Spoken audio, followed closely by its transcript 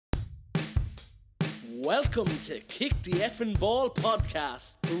Welcome to Kick the Effin' Ball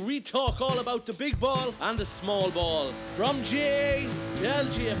podcast, where we talk all about the big ball and the small ball, from GA to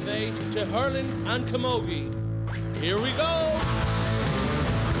LGFA to hurling and camogie. Here we go!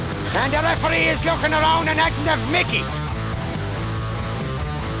 And the referee is looking around and acting of Mickey.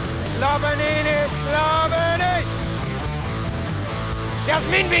 Slovenini, Sloveni! There's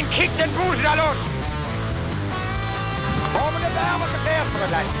men being kicked and bruised all over. Over the bar with the place for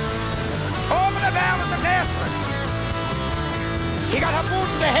it, lad. Over the bar with the place for it. He got a boot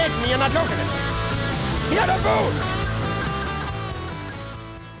in the head and you're not looking at it. He had a boot.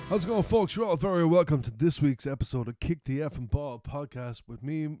 How's it going, folks? You're all very welcome to this week's episode of Kick the Effin' Ball podcast with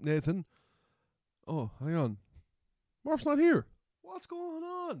me, Nathan. Oh, hang on. Murph's not here. What's going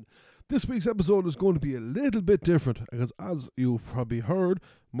on? This week's episode is going to be a little bit different because, as you've probably heard,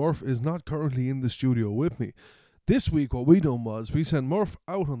 Murph is not currently in the studio with me. This week, what we done was we sent Murph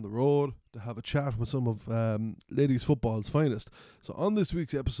out on the road to have a chat with some of ladies football's finest. So on this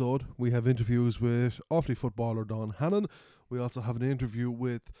week's episode, we have interviews with Offaly footballer Dawn Hannon. We also have an interview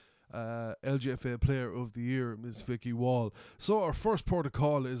with LGFA Player of the Year, Miss Vicky. So our first port of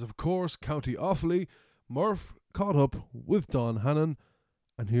call is, of course, County Offaly. Murph caught up with Dawn Hannon,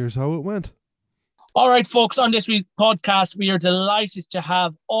 and here's how it went. All right, folks, on this week's podcast, we are delighted to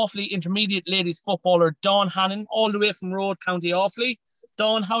have Offaly intermediate ladies footballer Dawn Hannon, all the way from Road, County Offaly.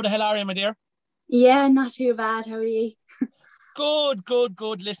 Dawn, how the hell are you, my dear? Yeah, not too bad. How are you? Good.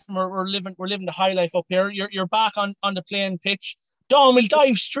 Listen, we're living the high life up here. You're back on the playing pitch. Dawn, we'll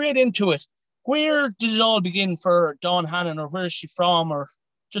dive straight into it. Where did it all begin for Dawn Hannon, or where is she from, or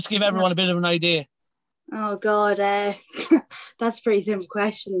just give everyone a bit of an idea? Oh God, that's a pretty simple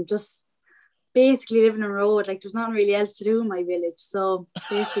question. Just basically living on the road, like there's nothing really else to do in my village. So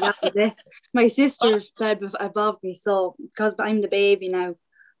basically that was it. My sister played above me, so because I'm the baby now,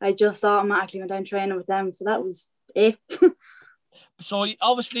 I just automatically went down training with them. So that was it. So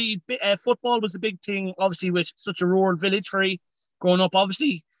obviously football was a big thing, obviously with such a rural village for you growing up.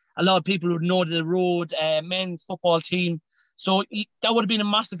 Obviously a lot of people would know the Road men's football team. So that would have been a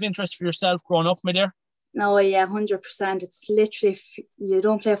massive interest for yourself growing up, my dear. No, yeah, 100%. It's literally, if you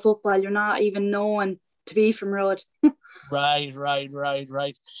don't play football, you're not even known to be from Road. Right.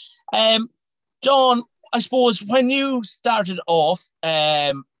 Dawn, I suppose when you started off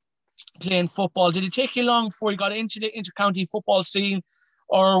playing football, did it take you long before you got into the inter-county football scene,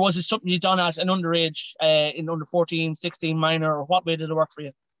 or was it something you done as an underage, in under 14, 16 minor, or what way did it work for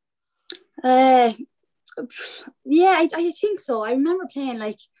you? Yeah, I think so. I remember playing,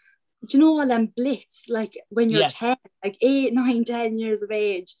 like, do you know all them blitz, like when you're 10, like 8, 9, 10 years of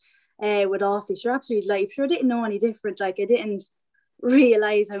age, with Office, you're absolutely like, sure, I didn't know any different. Like, I didn't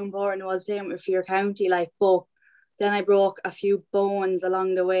realise how important it was playing with your county, like, but then I broke a few bones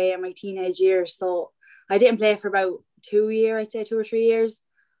along the way in my teenage years. So I didn't play for about 2 years, I'd say 2 or 3 years,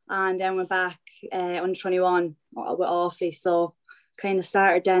 and then went back under 21 with Offaly. So kind of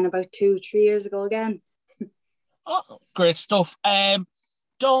started then about 2-3 years ago again. Oh, great stuff.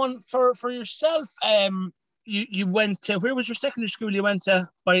 Dawn, for yourself, you went to, where was your secondary school you went to,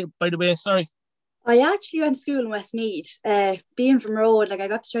 by the way, sorry? I actually went to school in Westmeath. Being from Road, like I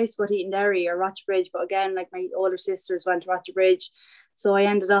got the choice about Eatonderry or Rocherbridge, but again, like my older sisters went to Rocherbridge, so I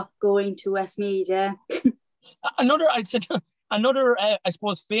ended up going to Westmeath, yeah. Another, I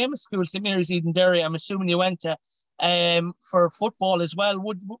suppose, famous school, St. Mary's Eatonderry, I'm assuming you went to, for football as well.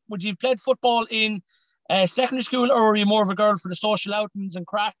 Would you have played football in secondary school, or were you more of a girl for the social outings and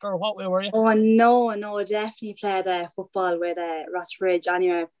crack, or what way were you? Oh no, definitely played football with Rocherbridge.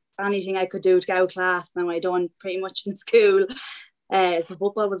 Anyway, anything I could do to get out of class, now I done pretty much in school. So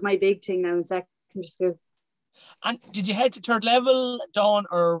football was my big thing now in secondary school. And did you head to third level, Dawn,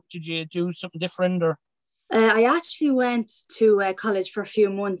 or did you do something different? Or I actually went to college for a few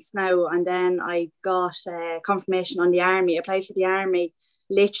months now, and then I got confirmation on the army. I applied for the army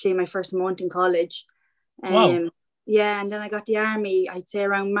literally my first month in college. Wow. Yeah, and then I got the army, I'd say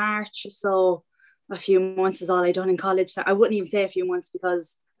around March, so a few months is all I done in college. I wouldn't even say a few months,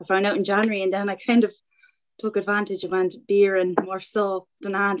 because I found out in January, and then I kind of took advantage of beer and more so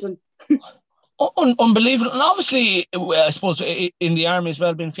than anything. Unbelievable. And obviously, I suppose in the army as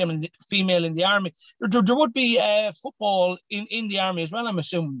well, being female in the army, there would be football in the army as well, I'm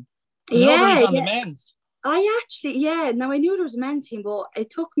assuming. Because I know there is on the men's. I actually, now I knew there was a men's team, but it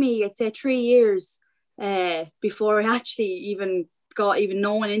took me, I'd say 3 years before I actually even got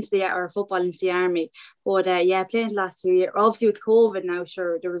known into the football into the army. But playing the last 2 years, obviously with COVID now,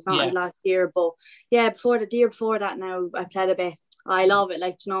 sure there was not last year, but the year before that now I played a bit. I love it,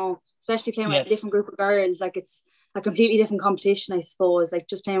 like, you know, especially playing with a different group of girls. Like, it's a completely different competition, I suppose. Like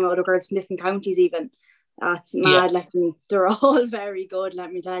just playing with other girls from different counties, even. That's mad. Like they're all very good.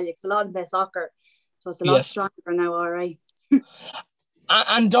 Let me tell you, because a lot of them play soccer, so it's a lot stronger now. All right.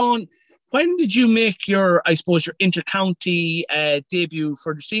 And Dawn, when did you make your inter-county debut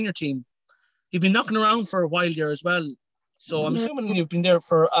for the senior team? You've been knocking around for a while there as well, so I'm assuming you've been there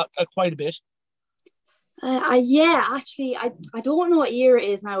for quite a bit. Actually, I don't know what year it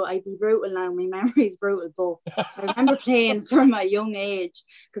is now. I'd be brutal now. My memory is brutal, but I remember playing from a young age,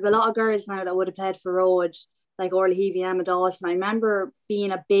 because a lot of girls now that would have played for Road, like Orla Heavey, Emma Dawson. I remember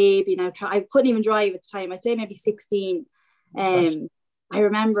being a baby now. I couldn't even drive at the time. I'd say maybe 16. I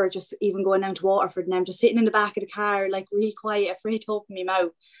remember just even going down to Waterford and I'm just sitting in the back of the car, like really quiet, afraid to open my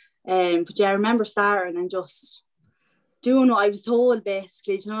mouth. But yeah, I remember starting and just doing what I was told,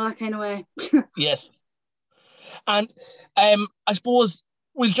 basically, do you know, that kind of way. Yes. And I suppose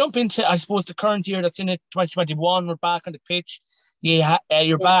we'll jump into, the current year that's in it, 2021. We're back on the pitch.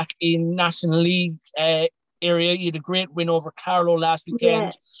 You're back in National League area. You had a great win over Carlow last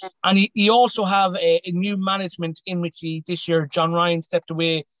weekend. Yeah. And you also have a new management in which this year, John Ryan stepped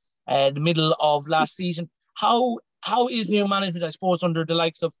away the middle of last season. How is new management, I suppose, under the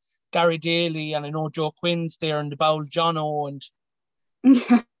likes of Gary Daly, and I know Joe Quinn's there, and the Bowl Jono and...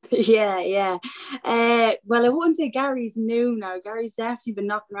 Yeah. Well, I wouldn't say Gary's new now. Gary's definitely been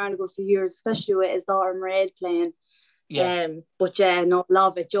knocking around a good few years, especially with his daughter Mairead playing. But yeah, no,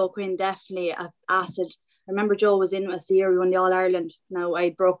 love it. Joe Quinn definitely acid. I remember Joe was in with us the year we won the All-Ireland. Now,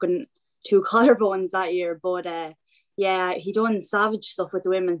 I'd broken 2 collarbones that year, but he done savage stuff with the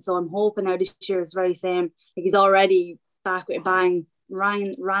women, so I'm hoping now this year is very same. Like, he's already back with a bang,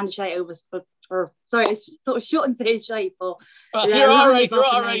 ran the shite out of us, sorry, I shouldn't say shite, but you're all right.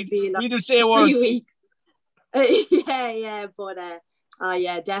 We do say words.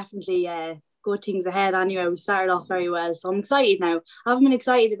 Definitely good things ahead anyway. We started off very well, so I'm excited now. I haven't been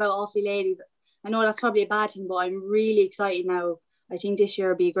excited about Offaly Ladies. I know that's probably a bad thing, but I'm really excited now. I think this year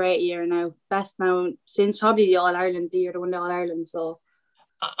will be a great year now. Best now since probably the All-Ireland, the year they won the All-Ireland. So,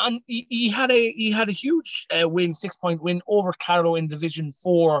 and he had a huge win, 6-point win over Carlow in Division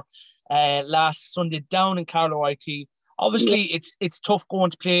 4 last Sunday down in Carlow IT. Obviously, it's tough going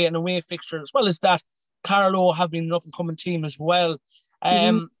to play an away fixture, as well as that Carlow have been an up-and-coming team as well.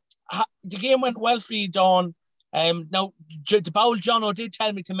 The game went well for you, Dawn. Now, the Bowl Jono did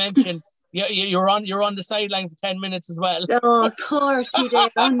tell me to mention you're on the sideline for 10 minutes as well. Oh, of course he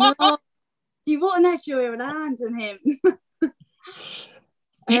did. Oh no, he wouldn't let you with hands on him.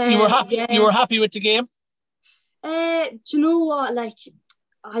 You were happy. Yeah. You were happy with the game. Do you know what? Like,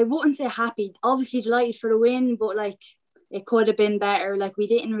 I wouldn't say happy. Obviously delighted for the win, but like it could have been better. Like, we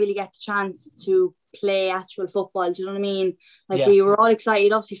didn't really get the chance to play actual football. Do you know what I mean? Like, we were all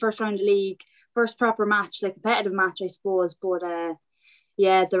excited. Obviously, first round of the league, first proper match, like competitive match, I suppose. But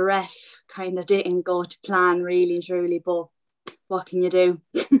the ref kind of didn't go to plan, really and truly. But what can you do?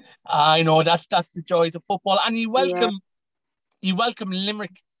 I know that's the joys of football. And you welcome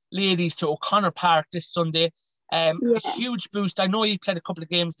Limerick ladies to O'Connor Park this Sunday. A huge boost. I know you played a couple of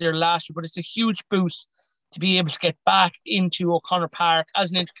games there last year, but it's a huge boost to be able to get back into O'Connor Park as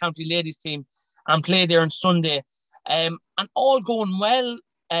an inter-county ladies team and play there on Sunday. And all going well,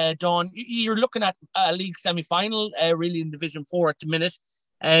 Dawn, you're looking at a league semi-final, really in Division 4 at the minute,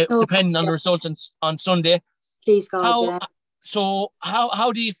 depending on the result on Sunday. Please God, So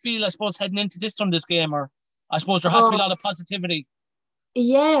how do you feel, I suppose, heading into this Sunday's game? Or I suppose there has to be a lot of positivity.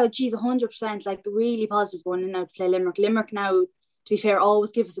 Yeah, geez, 100%. Like, really positive going in now to play Limerick. Limerick now, to be fair,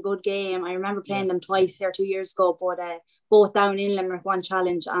 always give us a good game. I remember playing them twice here 2 years ago, but both down in Limerick, one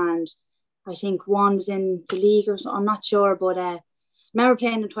challenge, and I think one was in the league or something. I'm not sure, but I remember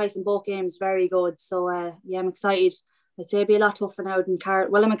playing them twice in both games. Very good. So, I'm excited. I'd say it'd be a lot tougher now than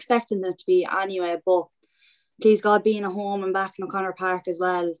Well, I'm expecting it to be anyway, but please God, being at home and back in O'Connor Park as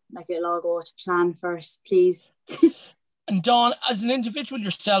well, like, it'll all go to plan first, please. And Dawn, as an individual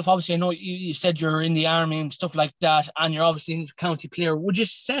yourself, obviously I know you said you're in the army and stuff like that, and you're obviously a county player. Would you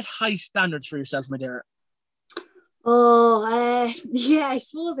set high standards for yourself, my dear? I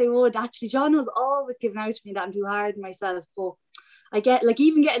suppose I would. Actually, John was always giving out to me that I'm too hard on myself, but I get, like,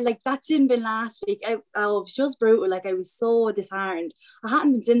 even getting, like, that sin bin last week, I was just brutal. Like, I was so disheartened. I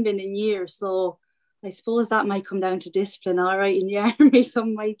hadn't been sin bin in years, so I suppose that might come down to discipline, all right, in the army,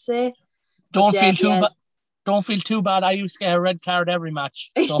 some might say. Don't feel too bad. I used to get a red card every match.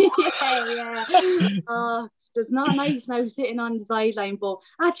 So. It's not nice now sitting on the sideline, but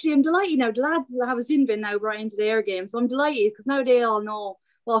actually I'm delighted now. The lads have a sin bin now brought into their game, so I'm delighted because now they all know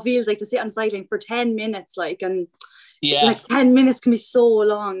what it feels like to sit on the sideline for 10 minutes, like 10 minutes can be so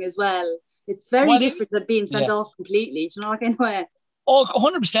long as well. It's very different than being sent off completely. Do you know what kind of way? Oh,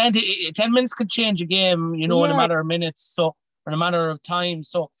 100%. 10 minutes could change a game, in a matter of minutes, so in a matter of time.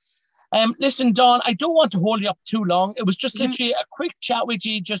 So, listen, Dawn, I don't want to hold you up too long. It was just literally a quick chat with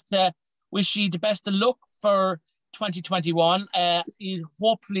you, just to wish you the best of luck for 2021. You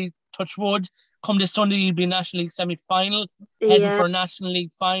hopefully, touch wood, come this Sunday, you'll be National League semi-final, heading for a National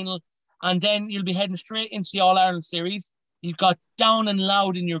League final, and then you'll be heading straight into the All-Ireland series. You've got Down and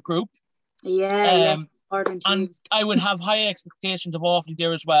Loud in your group. And I would have high expectations of Offaly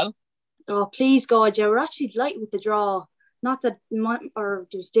there as well. Oh, please, God, yeah, we're actually delighted with the draw. Not that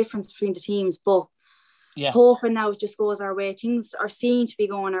there's difference between the teams, but hoping now it just goes our way. Things are seen to be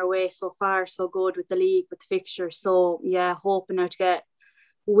going our way so far, so good with the league, with the fixtures. So, yeah, hoping now to get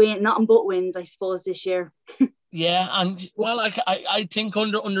nothing but wins, I suppose, this year. Yeah, and well, I think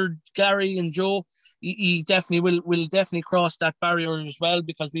under Gary and Joe, he definitely will definitely cross that barrier as well,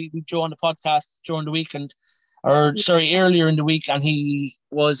 because we Joe on the podcast during the weekend, earlier in the week, and he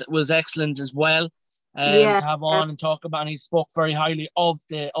was excellent as well. To have on and talk about, and he spoke very highly of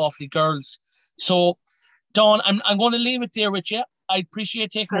the Offaly girls. So, Dawn, I'm going to leave it there with you. I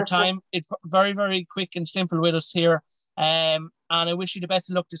appreciate taking the time. It's very, very quick and simple with us here. And I wish you the best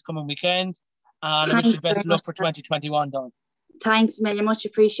of luck this coming weekend. And I wish you the best of luck for 2021, Dawn. Thanks, Millie. Much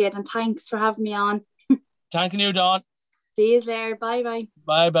appreciated. And thanks for having me on. Thanking you, Dawn. See you there. Bye-bye.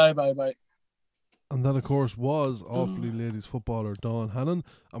 Bye. And that, of course, was Offaly ladies footballer Dawn Hannon.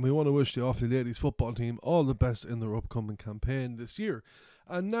 And we want to wish the Offaly ladies football team all the best in their upcoming campaign this year.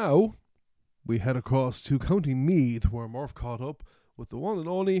 And now we head across to County Meath, where Murph caught up with the one and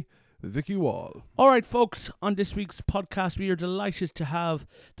only Vicky Wall. Alright, folks, on this week's podcast we are delighted to have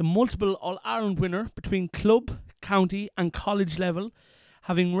the multiple All-Ireland winner between club, county and college level,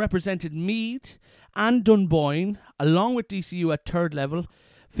 having represented Meath and Dunboyne along with DCU at third level.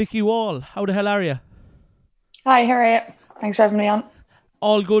 Vicky Wall, how the hell are you? Hi, how are you? Thanks for having me on.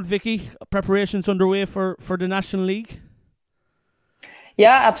 All good, Vicky? Preparations underway for the National League?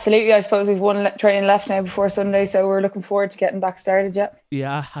 Yeah, absolutely. I suppose we've one training left now before Sunday, so we're looking forward to getting back started,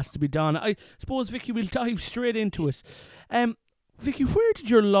 Yeah, has to be done. I suppose, Vicky, we'll dive straight into it. Vicky, where did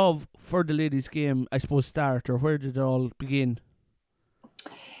your love for the ladies' game, I suppose, start, or where did it all begin?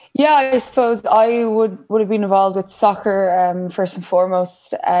 Yeah, I suppose I would have been involved with soccer first and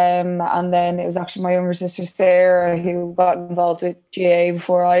foremost, and then it was actually my younger sister Sarah who got involved with GA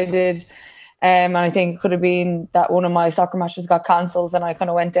before I did. And I think it could have been that one of my soccer matches got cancelled and I kind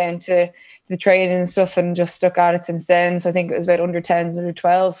of went down to the training and stuff and just stuck at it since then. So I think it was about under 10s, under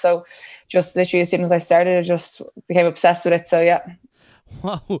 12s. So just literally as soon as I started, I just became obsessed with it. So yeah.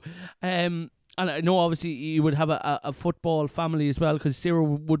 Wow. And I know obviously you would have a football family as well, because Sarah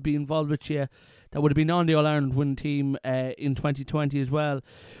would be involved with you. That would have been on the All-Ireland win team in 2020 as well.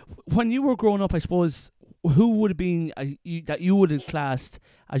 When you were growing up, I suppose, who would have been that you would have classed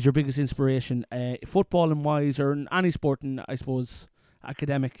as your biggest inspiration, footballing wise, or in any sport, and I suppose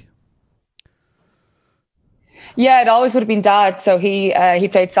academic? Yeah, it always would have been Dad. So he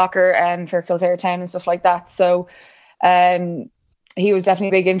played soccer for Kildare Town and stuff like that. So he was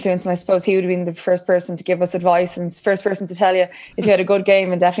definitely a big influence, and I suppose he would have been the first person to give us advice and first person to tell you if you had a good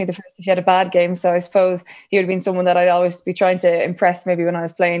game, and definitely the first if you had a bad game. So I suppose he would have been someone that I'd always be trying to impress, maybe when I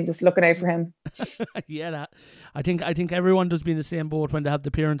was playing, just looking out for him. Yeah, I think everyone does be in the same boat when they have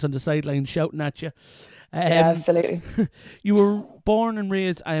the parents on the sideline shouting at you. Yeah, absolutely. You were born and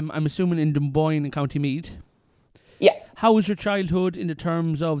raised, I'm assuming, in Dunboyne in County Meath. Yeah. How was your childhood in the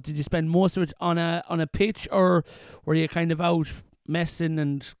terms of, did you spend most of it on a pitch, or were you kind of out messing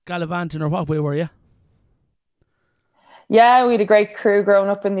and gallivanting, or what way were you? Yeah, we had a great crew growing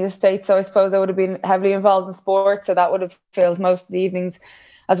up in the estate, so I suppose I would have been heavily involved in sport, so that would have filled most of the evenings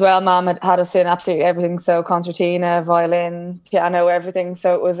as well. Mum had us in absolutely everything, so concertina, violin, piano, everything.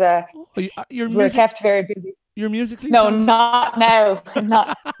 So it was we were kept very busy. You're musically talented? Not now,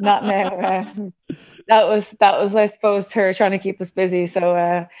 not now. That was I suppose her trying to keep us busy.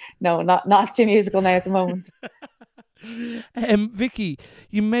 So no, not too musical now at the moment. Vicky,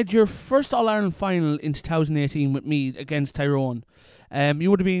 you made your first All-Ireland final in 2018 with Meath against Tyrone.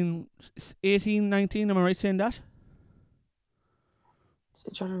 You would have been 18, 19, am I right saying that?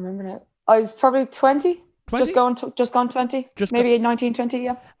 I'm trying to remember now. I was probably 20. 20? Just gone 20. Maybe 19, 20,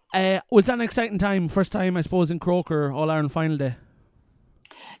 yeah. Was that an exciting time? First time, I suppose, in Croker, All-Ireland final day?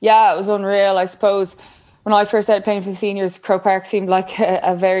 Yeah, it was unreal. I suppose when I first started playing for the seniors, Croke Park seemed like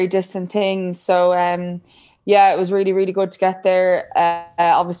a very distant thing. So, yeah, it was really, really good to get there.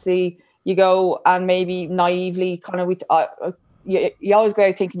 Obviously, you go and maybe naively kind of, you always go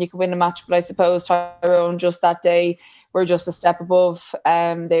out thinking you can win a match, but I suppose Tyrone just that day were just a step above.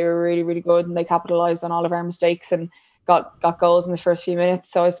 They were really, really good, and they capitalised on all of our mistakes and got goals in the first few minutes.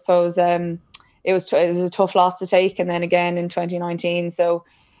 So I suppose it was a tough loss to take, and then again in 2019. So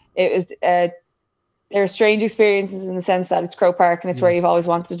it was there are strange experiences in the sense that it's Croke Park and it's where you've always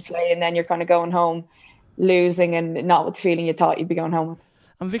wanted to play, and then you're kind of going home losing and not with the feeling you thought you'd be going home with.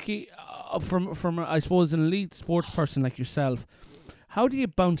 And Vicky, from I suppose an elite sports person like yourself, how do you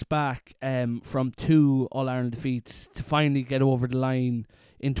bounce back from 2 All-Ireland defeats to finally get over the line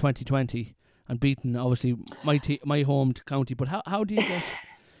in 2020 and beating obviously my home county? But how do you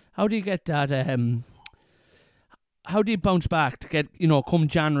get that? How do you bounce back to get, come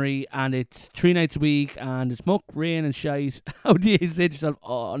January and it's 3 nights a week and it's muck, rain and shite? How do you say to yourself,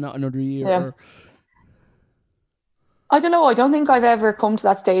 oh, not another year? Yeah. I don't know. I don't think I've ever come to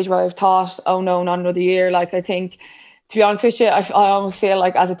that stage where I've thought, oh no, not another year. Like, I think, to be honest with you, I almost feel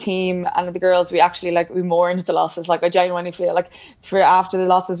like as a team and the girls, we actually we mourned the losses. Like, I genuinely feel like after the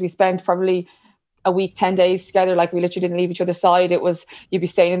losses, we spent probably a week, 10 days together. Like, we literally didn't leave each other's side. It was, you'd be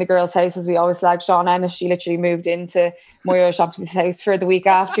staying in the girls' houses. We always slagged Dawn Hannon. She literally moved into Moira Shops's house for the week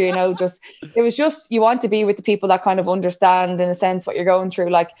after, it was just, you want to be with the people that kind of understand in a sense what you're going through.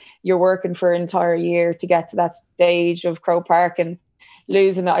 Like, you're working for an entire year to get to that stage of Croke Park and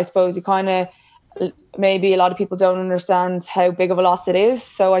losing it. I suppose you kind of, maybe a lot of people don't understand how big of a loss it is.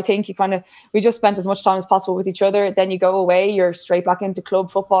 So I think we just spent as much time as possible with each other. Then you go away, you're straight back into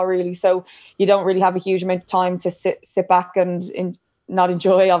club football really. So you don't really have a huge amount of time to sit back and not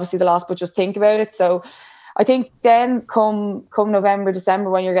enjoy obviously the loss, but just think about it. So I think then come November, December,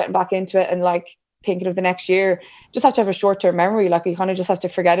 when you're getting back into it and like thinking of the next year, just have to have a short-term memory. Like, you kind of just have to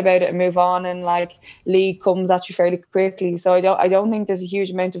forget about it and move on, and like league comes at you fairly quickly. So I don't think there's a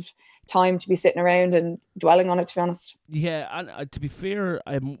huge amount of time to be sitting around and dwelling on it, to be honest. Yeah, and to be fair,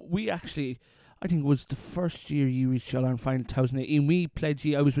 we actually, I think it was the first year you reached All-Ireland final 2018. We played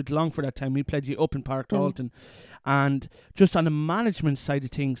you, I was with Longford that time, we played you up in Park Dalton. And just on the management side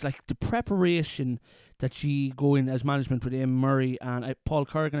of things, like the preparation that you go in as management with Amy Murray and Paul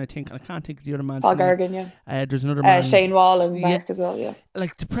Corrigan, I think, and I can't think of the other man. Paul Corrigan, yeah. There's another man. Shane Wall and Mark as well, yeah.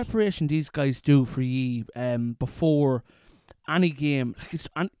 Like the preparation these guys do for you before any game,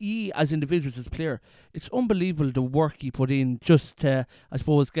 and you as individuals, as player, it's unbelievable the work you put in just to, I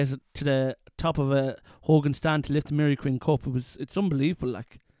suppose, get it to the top of a Hogan stand to lift the Mary Queen Cup. It's unbelievable,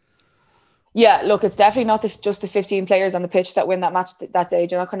 like. Yeah, look, it's definitely not just the 15 players on the pitch that win that match that day.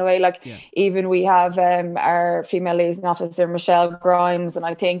 Do you know, kind of way? Like, even we have our female liaison officer, Michelle Grimes, and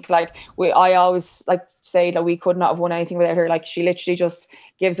I think I always like to say that we could not have won anything without her. Like, she literally just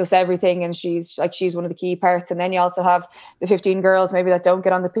gives us everything, and she's one of the key parts. And then you also have the 15 girls maybe that don't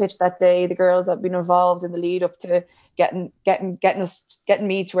get on the pitch that day, the girls that have been involved in the lead up to getting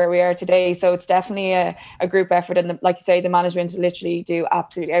me to where we are today. So it's definitely a group effort, and like you say, the management literally do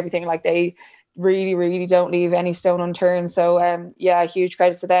absolutely everything. Like, they really, really don't leave any stone unturned. So huge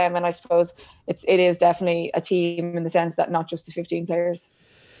credit to them. And I suppose it is definitely a team in the sense that not just the 15 players.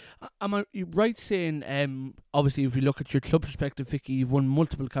 Am I right saying, obviously, if we look at your club perspective, Vicky, you've won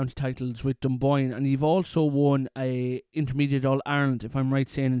multiple county titles with Dunboyne, and you've also won a intermediate All-Ireland, if I'm right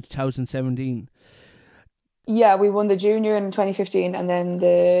saying, in 2017. Yeah, we won the junior in 2015 and then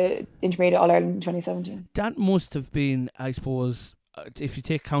the intermediate All-Ireland in 2017. That must have been, I suppose, if you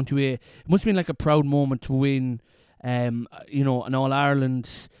take County Way, it must have been like a proud moment to win, an All-Ireland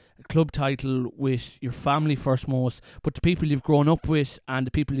club title with your family first most, but the people you've grown up with and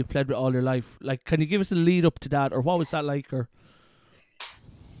the people you've played with all your life. Like, can you give us a lead up to that, or what was that like? Or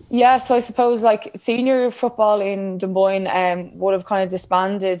yeah, so I suppose like senior football in Dunboyne would have kind of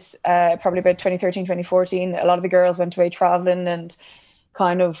disbanded probably about 2013, 2014. A lot of the girls went away travelling and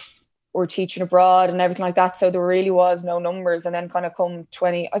kind of were teaching abroad and everything like that. So there really was no numbers. And then kind of come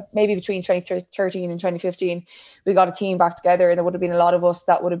maybe between 2013 and 2015, we got a team back together, and there would have been a lot of us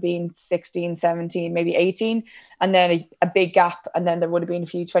that would have been 16, 17, maybe 18. And then a big gap. And then there would have been a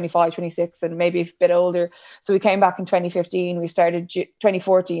few 25, 26 and maybe a bit older. So we came back in 2015. We started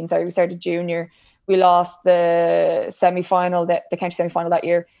 2014. Sorry, we started junior. We lost the semi-final, the county semi-final that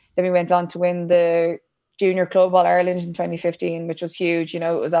year. Then we went on to win the Junior Club All-Ireland in 2015, which was huge. It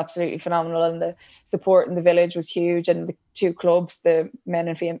was absolutely phenomenal, and the support in the village was huge, and the two clubs, the men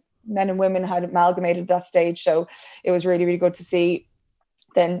and women, had amalgamated at that stage, so it was really, really good to see.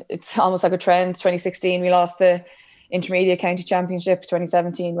 Then it's almost like a trend. 2016 we lost the intermediate county championship.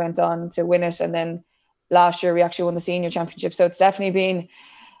 2017 went on to win it, and then last year we actually won the senior championship. So it's definitely been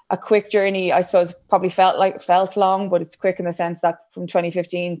a quick journey. I suppose probably felt long, but it's quick in the sense that from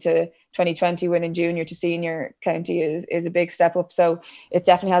 2015 to 2020, winning junior to senior county is a big step up. So it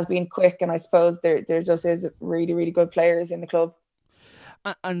definitely has been quick, and I suppose there just is really, really good players in the club.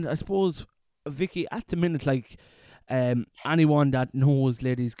 And I suppose, Vicky, at the minute, like, anyone that knows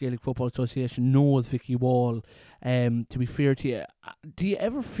Ladies Gaelic Football Association knows Vicky Wall. To be fair to you, do you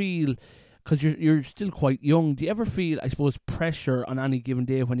ever feel, because you're still quite young, do you ever feel, I suppose, pressure on any given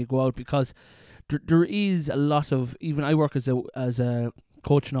day when you go out? Because there is a lot of, even I work as a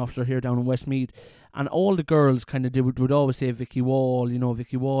coaching officer here down in Westmeath, and all the girls kind of would always say Vicky Wall,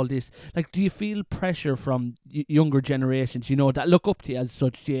 Vicky Wall this. Like, do you feel pressure from younger generations, that look up to you as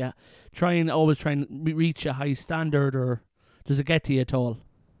such? Do you always try and reach a high standard, or does it get to you at all?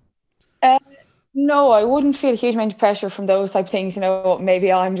 No, I wouldn't feel a huge amount of pressure from those type of things.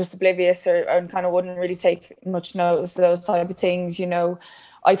 Maybe I'm just oblivious or kind of wouldn't really take much notice of those type of things.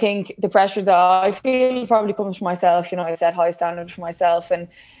 I think the pressure that I feel probably comes from myself. I set high standards for myself, and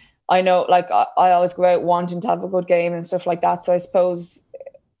I know, like, I always go out wanting to have a good game and stuff like that. So I suppose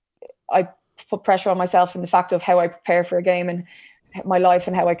I put pressure on myself in the fact of how I prepare for a game and my life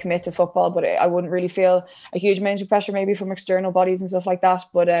and how I commit to football. But I wouldn't really feel a huge amount of pressure maybe from external bodies and stuff like that.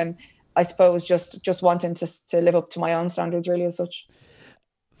 But I suppose just wanting to live up to my own standards really as such.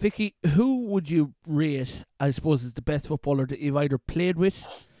 Vicky, who would you rate, I suppose, as the best footballer that you've either played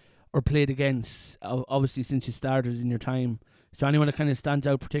with or played against, obviously since you started in your time? Is there anyone that kind of stands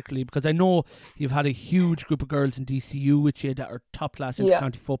out particularly? Because I know you've had a huge group of girls in DCU with you that are top class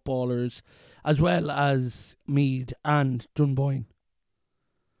inter-county footballers, as well as Meath and Dunboyne.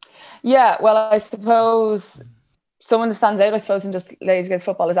 Yeah, well, I suppose someone that stands out, I suppose, in just ladies against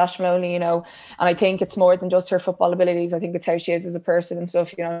football is Ash Maloney, and I think it's more than just her football abilities. I think it's how she is as a person and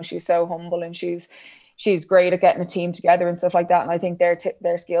stuff. She's so humble, and she's great at getting a team together and stuff like that. And I think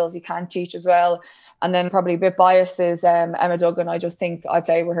their skills you can teach as well. And then probably a bit biased is Emma Duggan. I just think I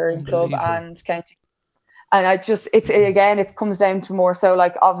play with her in club and county. And it comes down to more so,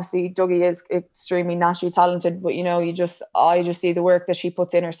 like, obviously Dougie is extremely naturally talented, but I just see the work that she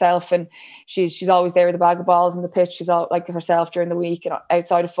puts in herself, and she's always there with a bag of balls on the pitch. She's all like herself during the week and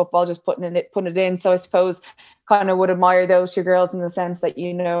outside of football, just putting it in. So I suppose kind of would admire those two girls in the sense that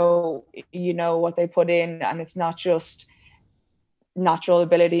what they put in, and it's not just natural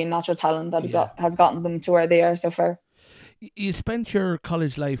ability and natural talent that has gotten them to where they are so far. You spent your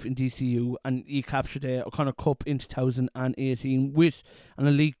college life in DCU, and you captured a kind of cup in 2018 with an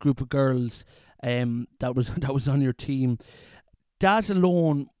elite group of girls that was on your team. That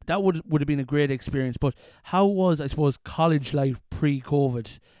alone, that would have been a great experience. But how was, I suppose, college life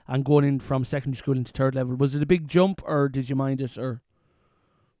pre-COVID and going in from secondary school into third level? Was it a big jump, or did you mind it? Or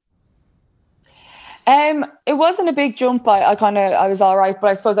it wasn't a big jump. I was all right,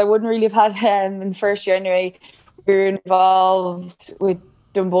 but I suppose I wouldn't really have had in the first year anyway. We were involved with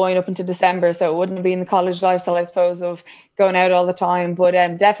Dunboyne up into December, so it wouldn't have been the college lifestyle, I suppose, of going out all the time. But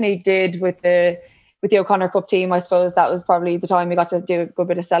definitely did with the O'Connor Cup team. I suppose that was probably the time we got to do a good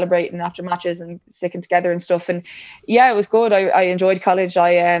bit of celebrating after matches and sticking together and stuff. And yeah, it was good. I enjoyed college.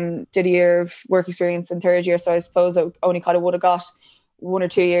 I did a year of work experience in third year, so I suppose I only kind of would have got 1 or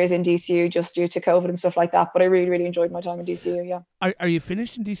 2 years in DCU just due to COVID and stuff like that. But I really, really enjoyed my time in DCU. Yeah. Are you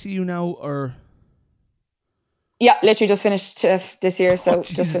finished in DCU now, or? Yeah, literally just finished this year, so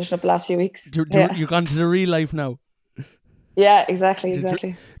just finishing up the last few weeks. You're gone to the real life now. Yeah, exactly.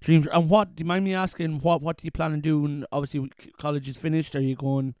 Dreams. And what, do you mind me asking, what do you plan on doing? Obviously, college is finished. Are you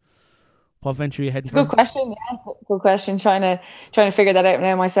going, what venture are you heading for? Good question, yeah. Good question. Trying to figure that out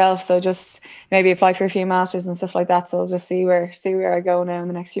now myself. So just maybe apply for a few masters and stuff like that. So I'll just see where I go now in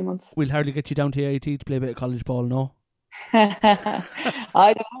the next few months. We'll hardly get you down to AIT to play a bit of college ball, no?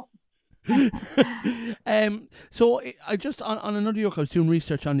 I don't know. So I just on another yoke, I was doing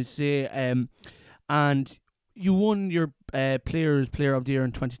research on it today, and you won your Player of the Year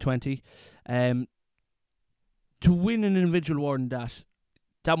in 2020. To win an individual award in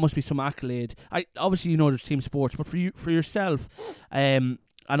that must be some accolade. Obviously there's team sports, but for yourself, and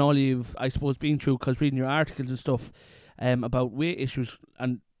all you've, I suppose, been through, because reading your articles and stuff about weight issues,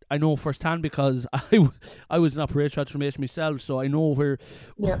 and I know firsthand because I was an operator transformation myself, so I know where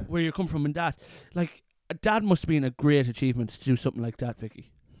you come from in that. Like, that must have been a great achievement to do something like that,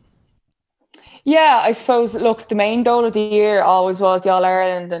 Vicky. Yeah, I suppose, look, the main goal of the year always was the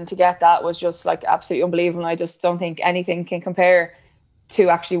All-Ireland, and to get that was just like absolutely unbelievable. I just don't think anything can compare to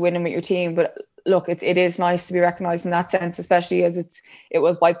actually winning with your team. But look, it is nice to be recognised in that sense, especially as it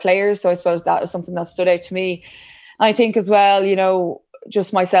was by players. So I suppose that was something that stood out to me. I think as well,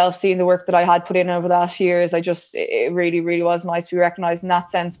 just myself seeing the work that I had put in over the last few years, it really, really was nice to be recognised in that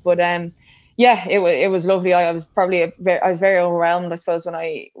sense. But yeah, it was lovely. I was very overwhelmed, I suppose, when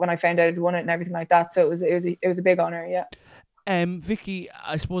I found out I'd won it and everything like that. So it was a big honour, yeah. Vicky,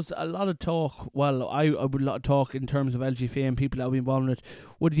 I suppose a lot of talk. Well, I would a lot of talk in terms of LGFA and people that will be involved in it.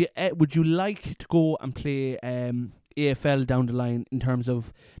 Would you like to go and play AFL down the line in terms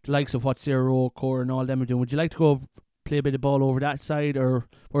of the likes of what Zero Core and all them are doing? Would you like to go play a bit of ball over that side, or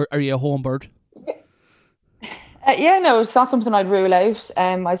are you a home bird? Yeah, no, it's not something I'd rule out.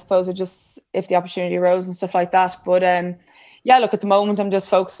 I suppose it just, if the opportunity arose and stuff like that. But yeah, look, at the moment I'm just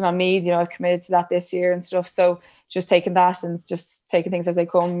focusing on me. You know, I've committed to that this year and stuff. So just taking that and just taking things as they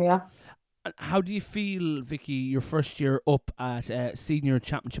come. Yeah. How do you feel, Vicky? Your first year up at senior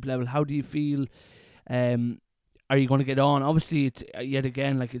championship level. How do you feel? Are you going to get on? Obviously, it's yet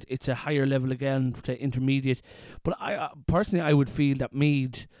again like it's a higher level again to intermediate. But I personally, I would feel that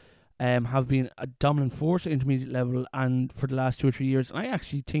Meath have been a dominant force at intermediate level, and for the last 2 or 3 years, and I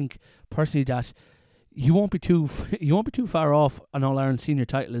actually think personally that you won't be too far off an All Ireland senior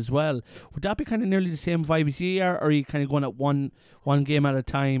title as well. Would that be kind of nearly the same vibe as you are, or are you kind of going at one game at a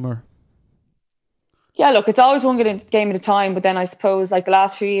time, or? Yeah, look, it's always one game at a time, but then I suppose like the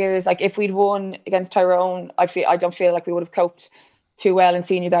last few years, like if we'd won against Tyrone, I don't feel like we would have coped too well in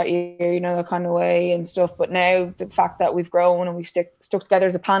senior that year, you know, that kind of way and stuff. But now the fact that we've grown and we've stuck together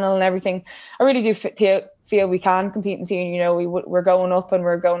as a panel and everything, I really do feel we can compete in senior. You know, we're going up and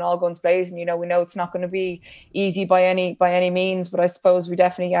we're going all guns blazing. You know, we know it's not going to be easy by any means, but I suppose we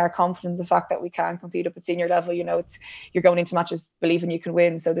definitely are confident in the fact that we can compete up at senior level. You know, you're going into matches believing you can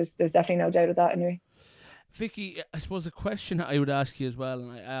win, so there's definitely no doubt of that anyway. Vicky, I suppose a question I would ask you as well,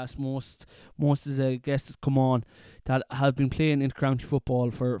 and I ask most of the guests that come on that have been playing inter-county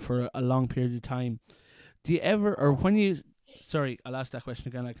football for a long period of time. Do you ever, or when you, sorry, I'll ask that question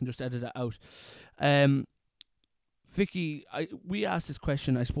again, I can just edit that out. Vicky, we ask this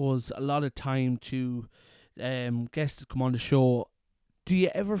question, I suppose, a lot of time to guests that come on the show. Do you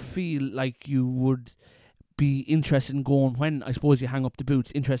ever feel like you would be interested in going, when I suppose you hang up the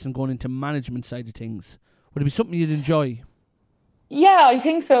boots, interested in going into management side of things? Would it be something you'd enjoy? Yeah, I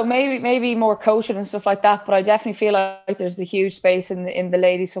think so. Maybe more coaching and stuff like that. But I definitely feel like there's a huge space in the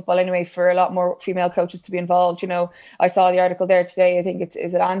ladies football anyway for a lot more female coaches to be involved. You know, I saw the article there today. I think it's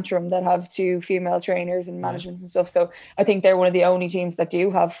at Antrim that have 2 female trainers and management and stuff. So I think they're one of the only teams that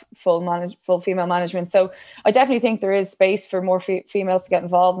do have full female management. So I definitely think there is space for more females to get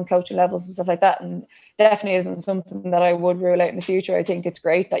involved in coaching levels and stuff like that. And definitely isn't something that I would rule out in the future. I think it's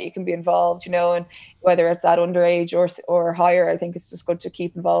great that you can be involved, you know, and whether it's at underage or higher, I think it's just good to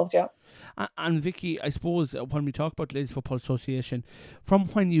keep involved, yeah. And Vicky, I suppose when we talk about Ladies Football Association, from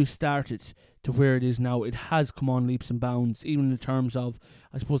when you started to where it is now, it has come on leaps and bounds, even in terms of,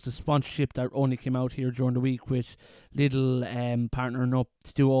 I suppose, the sponsorship that only came out here during the week with Lidl partnering up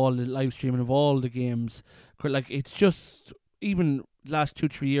to do all the live streaming of all the games. Like, it's just, even last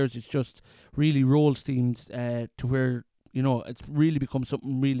 2-3 years, it's just really roll steamed to where, you know, it's really become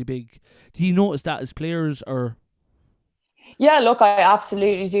something really big. Do you notice that as players, or? Yeah, look, I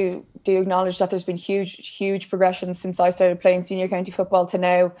absolutely do acknowledge that there's been huge progression since I started playing senior county football to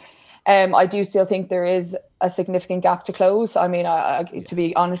now. I do still think there is a significant gap to close. I mean, to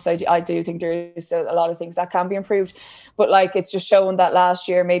be honest, I do think there is a lot of things that can be improved. But like, it's just shown that last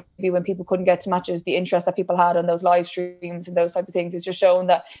year, maybe when people couldn't get to matches, the interest that people had on those live streams and those type of things, it's just shown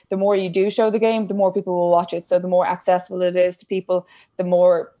that the more you do show the game, the more people will watch it. So the more accessible it is to people, the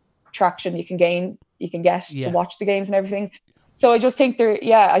more traction you can get to watch the games and everything. So I just think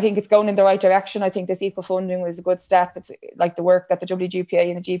I think it's going in the right direction. I think this equal funding was a good step. It's like the work that the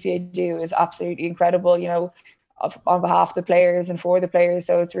WGPA and the GPA do is absolutely incredible, you know, on behalf of the players and for the players.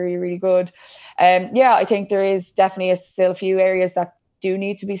 So it's really, really good. I think there is definitely still a few areas that do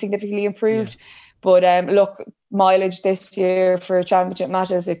need to be significantly improved. Yeah. But look, mileage this year for championship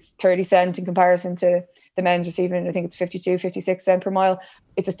matches, it's 30 cents in comparison to the men's receiving, I think it's 52, 56 cents per mile.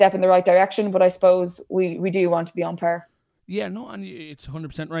 It's a step in the right direction, but I suppose we do want to be on par. Yeah, no, and it's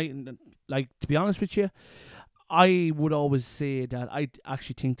 100% right. And like, to be honest with you, I would always say that I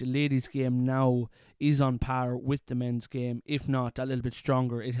actually think the ladies' game now is on par with the men's game, if not a little bit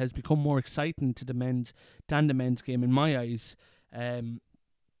stronger. It has become more exciting to the men's than the men's game in my eyes, and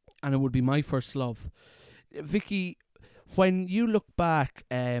it would be my first love. Vicky, when you look back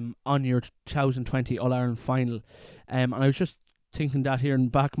on your 2020 All-Ireland final, and I was just thinking that here in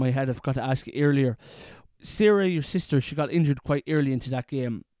the back of my head, I forgot to ask you earlier, Sarah, your sister, she got injured quite early into that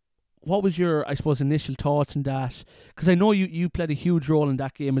game. what was your, I suppose, initial thoughts on that? Because I know you played a huge role in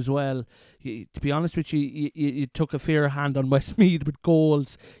that game as well. To be honest with you, you took a fair hand on Westmeath with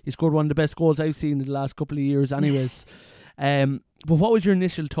goals. You scored one of the best goals I've seen in the last couple of years anyways. But what was your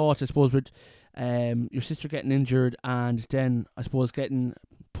initial thoughts, I suppose, with your sister getting injured and then, I suppose, putting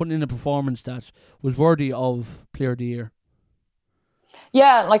in a performance that was worthy of Player of the Year?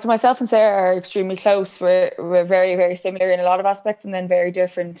 Yeah, like myself and Sarah are extremely close. We're very, very similar in a lot of aspects and then very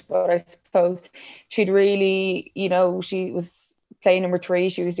different. But I suppose she'd really, she was playing number 3.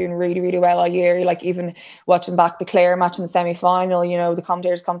 She was doing really, really well all year. Like even watching back the Clare match in the semi-final, the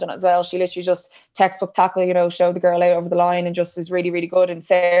commentators commented on it as well. She literally just textbook tackle, showed the girl out over the line and just was really, really good. And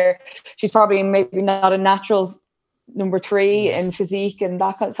Sarah, she's probably maybe not a natural number 3 in physique and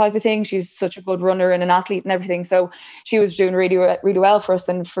that type of thing. She's such a good runner and an athlete and everything. So she was doing really, really well for us.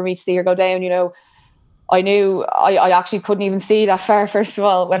 And for me to see her go down, I knew I actually couldn't even see that far, first of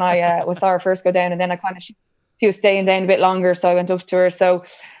all, when I saw her first go down. And then she was staying down a bit longer. So I went up to her. So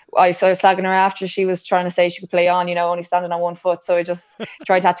I was slagging her after she was trying to say she could play on, only standing on one foot. So I just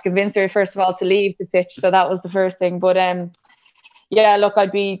tried to convince her, first of all, to leave the pitch. So that was the first thing. But yeah, look,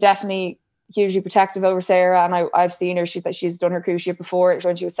 I'd be definitely hugely protective over Sarah, and I've seen her. She's done her cruciate before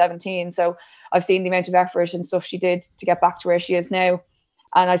when she was 17, so I've seen the amount of effort and stuff she did to get back to where she is now.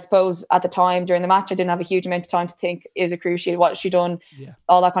 And I suppose at the time during the match, I didn't have a huge amount of time to think, is a cruciate, what has she done,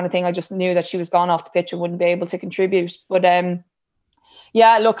 all that kind of thing. I just knew that she was gone off the pitch and wouldn't be able to contribute. But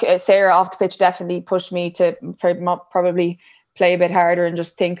yeah, look, Sarah off the pitch definitely pushed me to probably play a bit harder and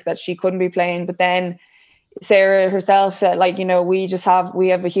just think that she couldn't be playing. But then Sarah herself said, we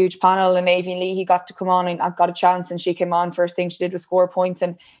have a huge panel, and Avian Lee, he got to come on and got a chance, and she came on. First thing she did was score points,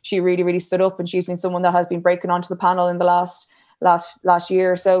 and she really, really stood up, and she's been someone that has been breaking onto the panel in the last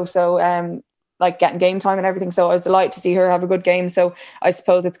year or so. So getting game time and everything. So I was delighted to see her have a good game. So I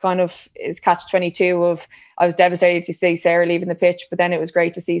suppose it's catch-22 of, I was devastated to see Sarah leaving the pitch, but then it was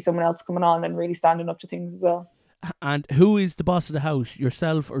great to see someone else coming on and really standing up to things as well. And who is the boss of the house,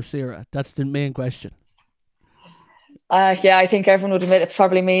 yourself or Sarah? That's the main question. Yeah, I think everyone would admit it's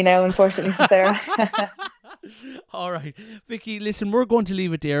probably me now, unfortunately, for Sarah. All right. Vicky, listen, we're going to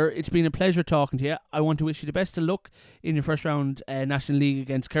leave it there. It's been a pleasure talking to you. I want to wish you the best of luck in your first round National League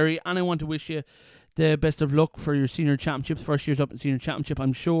against Kerry, and I want to wish you the best of luck for your senior championships, first year's up in senior championship.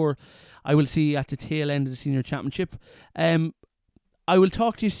 I'm sure I will see you at the tail end of the senior championship. I will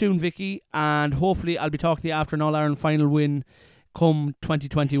talk to you soon, Vicky, and hopefully I'll be talking to you after an All-Ireland final win come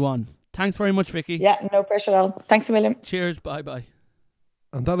 2021. Thanks very much, Vicky. Yeah, no pressure at all. Thanks a million. Cheers. Bye-bye.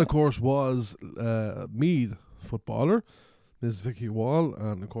 And that, of course, was Meath footballer, Ms. Vicky Wall.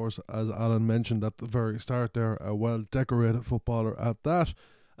 And, of course, as Alan mentioned at the very start there, a well-decorated footballer at that.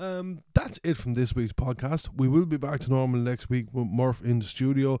 That's it from this week's podcast. We will be back to normal next week with Murph in the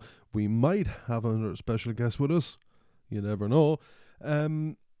studio. We might have another special guest with us. You never know.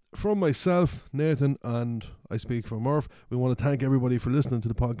 From myself, Nathan, and I speak for Murph, we want to thank everybody for listening to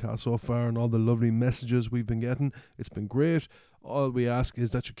the podcast so far and all the lovely messages we've been getting. It's been great. All we ask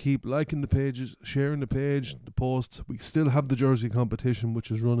is that you keep liking the pages, sharing the page, the posts. We still have the jersey competition, which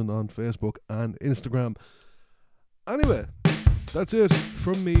is running on Facebook and Instagram. Anyway, that's it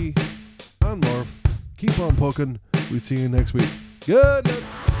from me and Murph. Keep on pucking. We'll see you next week. Good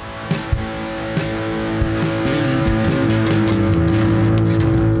night.